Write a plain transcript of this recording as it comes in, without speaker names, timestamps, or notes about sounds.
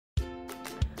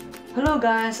Hello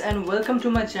guys, and welcome to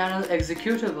my channel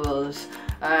Executables,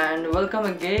 and welcome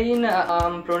again.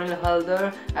 I'm Pronil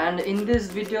Haldar, and in this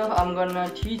video I'm gonna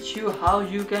teach you how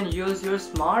you can use your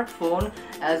smartphone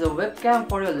as a webcam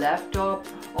for your laptop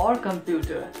or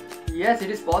computer. Yes, it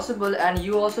is possible, and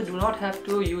you also do not have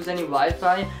to use any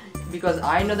Wi-Fi, because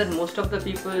I know that most of the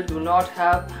people do not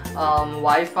have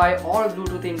Wi-Fi or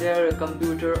Bluetooth in their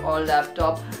computer or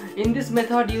laptop. In this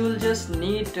method you will just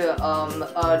need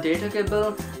a data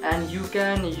cable, and you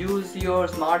can use your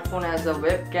smartphone as a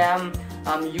webcam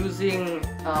using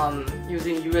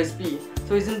USB.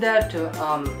 So isn't that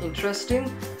interesting?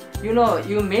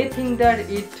 You may think that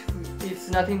it's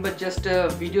nothing but just a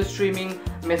video streaming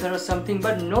method or something,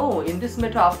 but no, in this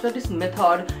method, after this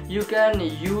method, you can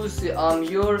use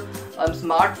your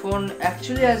smartphone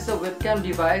actually as a webcam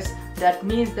device. That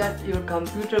means that your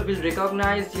computer will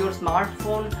recognize your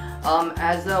smartphone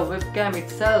as a webcam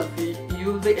itself.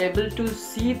 You will be able to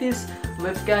see this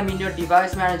webcam in your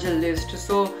device manager list.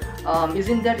 So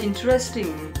isn't that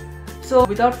interesting? So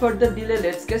without further delay,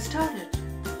 let's get started.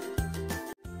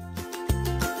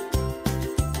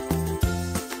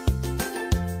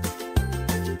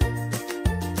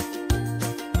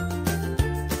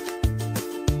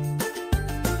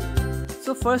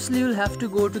 So firstly, you'll have to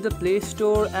go to the Play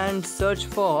Store and search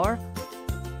for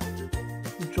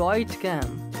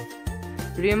Webcam.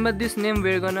 Remember this name.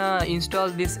 We're gonna install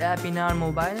this app in our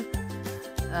mobile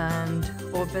and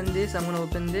open this. I'm gonna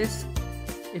open this.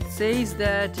 It says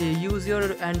that use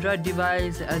your Android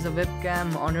device as a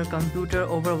webcam on your computer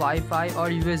over Wi-Fi or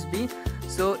USB.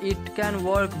 So it can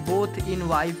work both in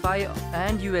Wi-Fi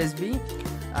and USB.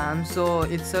 So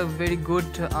it's a very good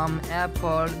app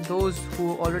for those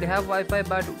who already have Wi-Fi,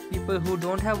 but people who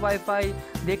don't have Wi-Fi,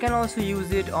 they can also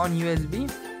use it on USB,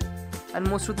 and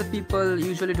most of the people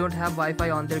usually don't have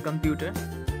Wi-Fi on their computer.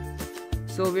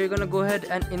 So we're gonna go ahead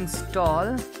and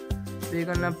install. We're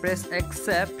gonna press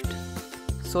accept.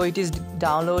 So it is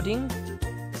downloading.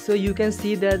 So you can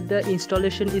see that the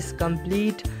installation is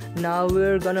complete. Now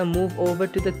we're gonna move over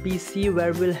to the PC,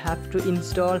 where we'll have to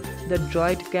install the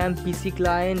Webcam PC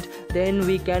client. Then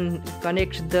we can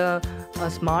connect the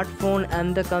smartphone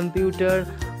and the computer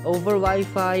over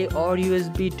Wi-Fi or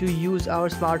USB to use our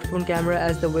smartphone camera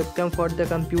as the webcam for the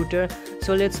computer.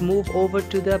 So let's move over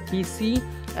to the PC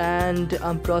and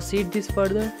proceed this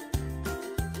further.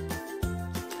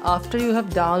 After you have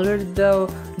downloaded the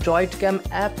Webcam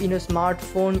app in your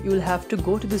smartphone, you will have to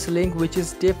go to this link, which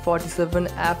is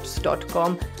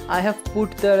dev47apps.com. I have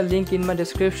put the link in my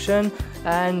description,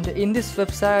 and in this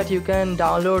website you can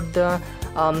download the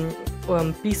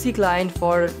PC client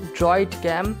for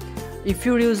Webcam. If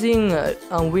you're using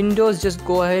Windows, just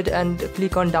go ahead and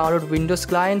click on download Windows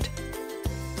client,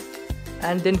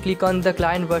 and then click on the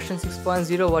client version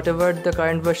 6.0, whatever the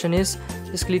current version is.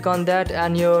 Just click on that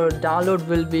and your download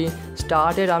will be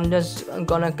started. I'm just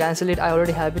gonna cancel it. I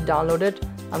already have it downloaded.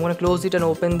 I'm gonna close it and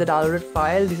open the downloaded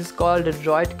file. This is called the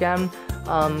Webcam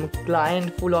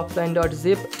client full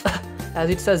offline.zip. As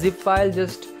it's a zip file,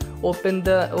 just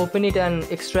open it and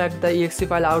extract the exe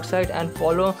file outside and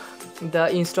follow the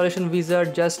installation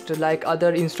wizard just like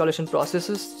other installation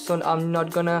processes. So I'm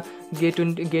not gonna get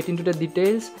into the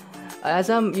details.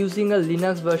 As I'm using a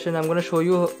Linux version, I'm gonna show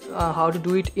you how to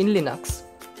do it in Linux.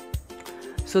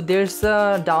 So there's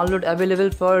a download available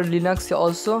for Linux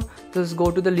also. Just go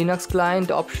to the Linux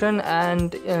client option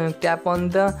and tap on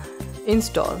the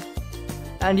install,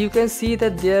 and you can see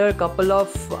that there are a couple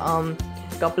of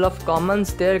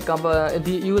commands there.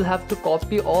 You will have to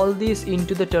copy all these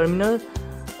into the terminal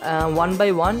one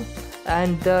by one,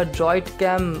 and the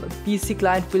Webcam PC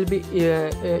client will be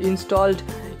installed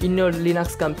in your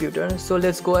Linux computer. So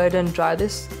let's go ahead and try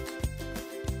this.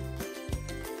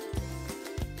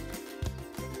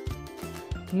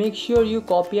 Make sure you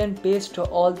copy and paste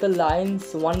all the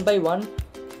lines one by one.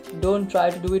 Don't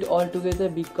try to do it all together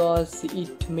because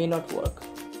it may not work.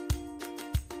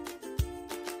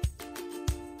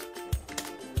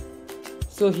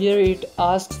 So here it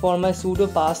asks for my sudo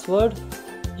password.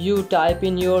 You type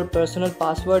in your personal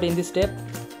password in this step.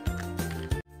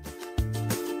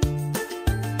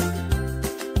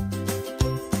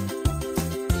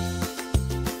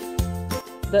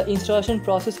 The installation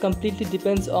process completely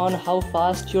depends on how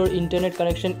fast your internet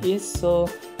connection is, so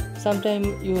sometimes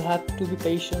you have to be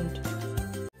patient.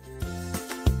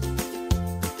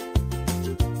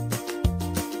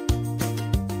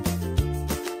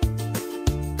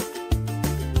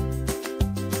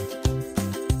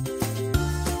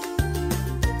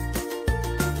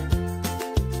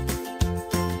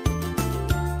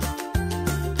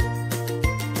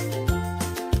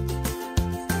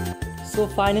 So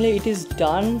finally it is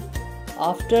done.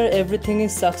 After everything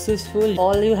is successful,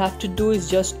 all you have to do is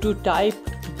just to type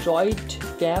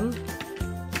Webcam,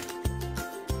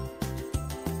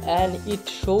 and it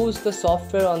shows the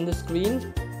software on the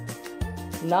screen.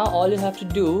 Now all you have to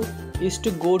do is to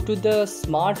go to the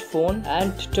smartphone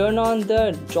and turn on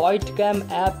the Webcam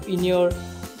app in your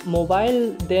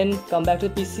mobile, then come back to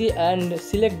the PC and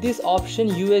select this option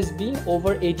USB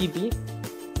over ADP,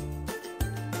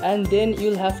 and then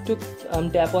you'll have to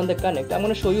tap on the connect. I'm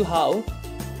going to show you how.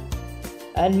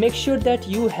 And make sure that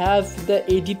you have the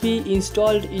ADP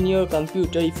installed in your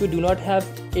computer. If you do not have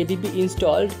ADP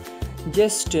installed,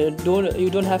 just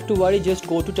don't have to worry. Just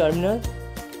go to terminal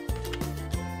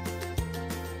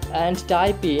and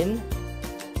type in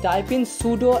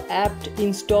sudo apt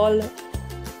install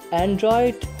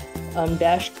android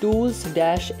 -tools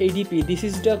 -adp. This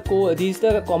is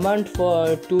the command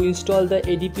to install the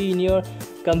ADP in your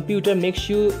computer. Make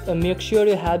sure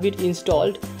you have it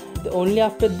installed. Only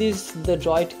after this the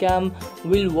Webcam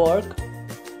will work,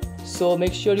 so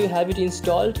make sure you have it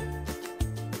installed.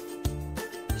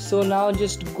 So now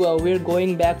we're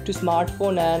going back to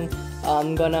smartphone, and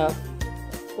I'm gonna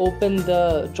open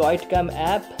the Webcam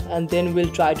app, and then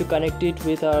we'll try to connect it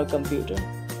with our computer.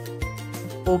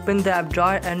 Open the app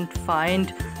drawer and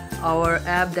find our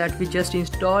app that we just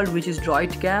installed, which is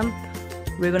Webcam.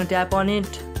 We're gonna tap on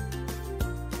it,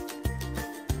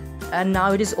 and now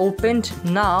it is opened.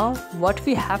 Now what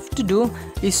we have to do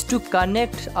is to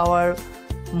connect our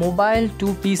mobile to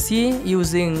PC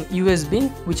using USB,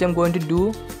 which I'm going to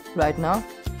do right now.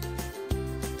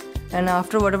 And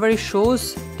after whatever it shows,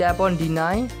 tap on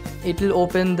deny. It will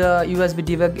open the USB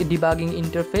debugging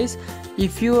interface.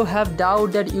 If you have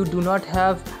doubt that you do not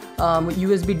have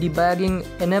USB debugging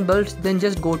enabled, then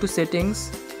just go to settings,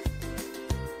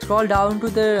 scroll down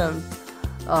to the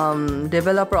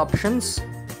developer options,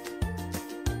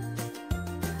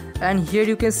 and here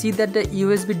you can see that the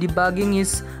USB debugging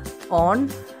is on.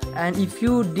 And if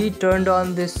you did turned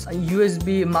on this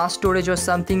USB mass storage or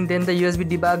something, then the USB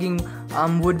debugging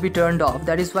would be turned off.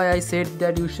 That is why I said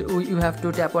that you have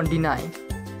to tap on deny.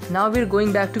 Now we're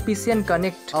going back to PC and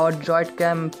connect our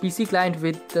Webcam PC client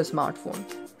with the smartphone.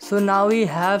 So now we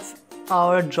have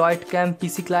our Webcam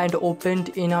PC client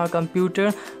opened in our computer.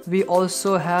 We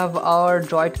also have our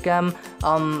Webcam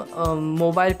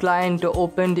mobile client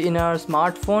opened in our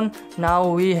smartphone. Now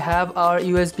we have our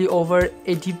USB over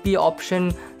ADP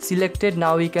option selected.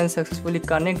 Now we can successfully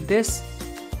connect this,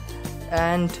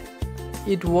 and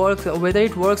it works. Whether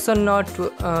it works or not,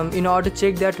 in order to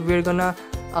check that, we're gonna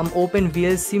open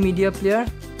VLC media player.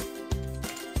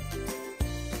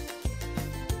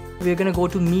 We're gonna go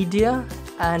to media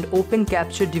and open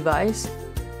capture device.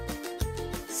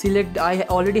 Select, I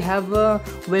already have a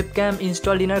webcam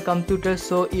installed in our computer,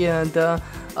 so the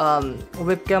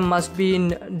webcam must be in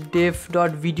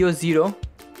dev.video0,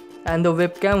 and the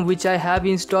webcam which I have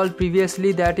installed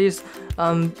previously, that is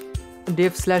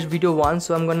dev/video1.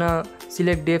 so I'm gonna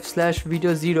select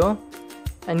dev/video0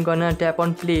 and gonna tap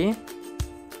on play,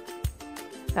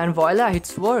 and voila,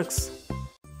 it works.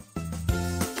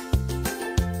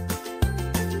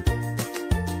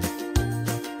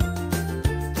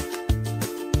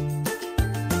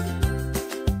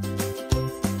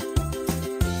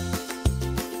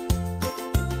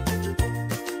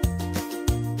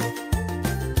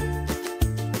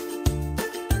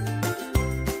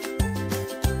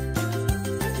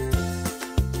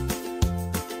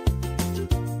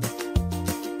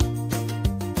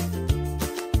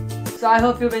 So I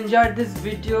hope you've enjoyed this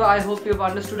video. I hope you've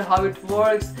understood how it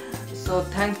works. So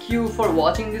thank you for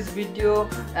watching this video,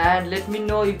 and let me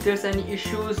know if there's any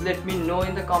issues. Let me know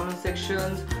in the comment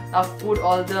sections. I've put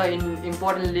all the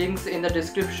important links in the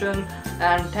description.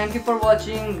 And thank you for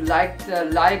watching. Like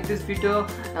this video,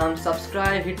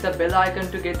 subscribe, hit the bell icon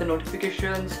to get the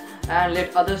notifications, and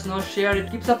let others know, share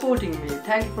it, keep supporting me.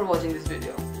 Thank you for watching this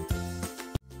video.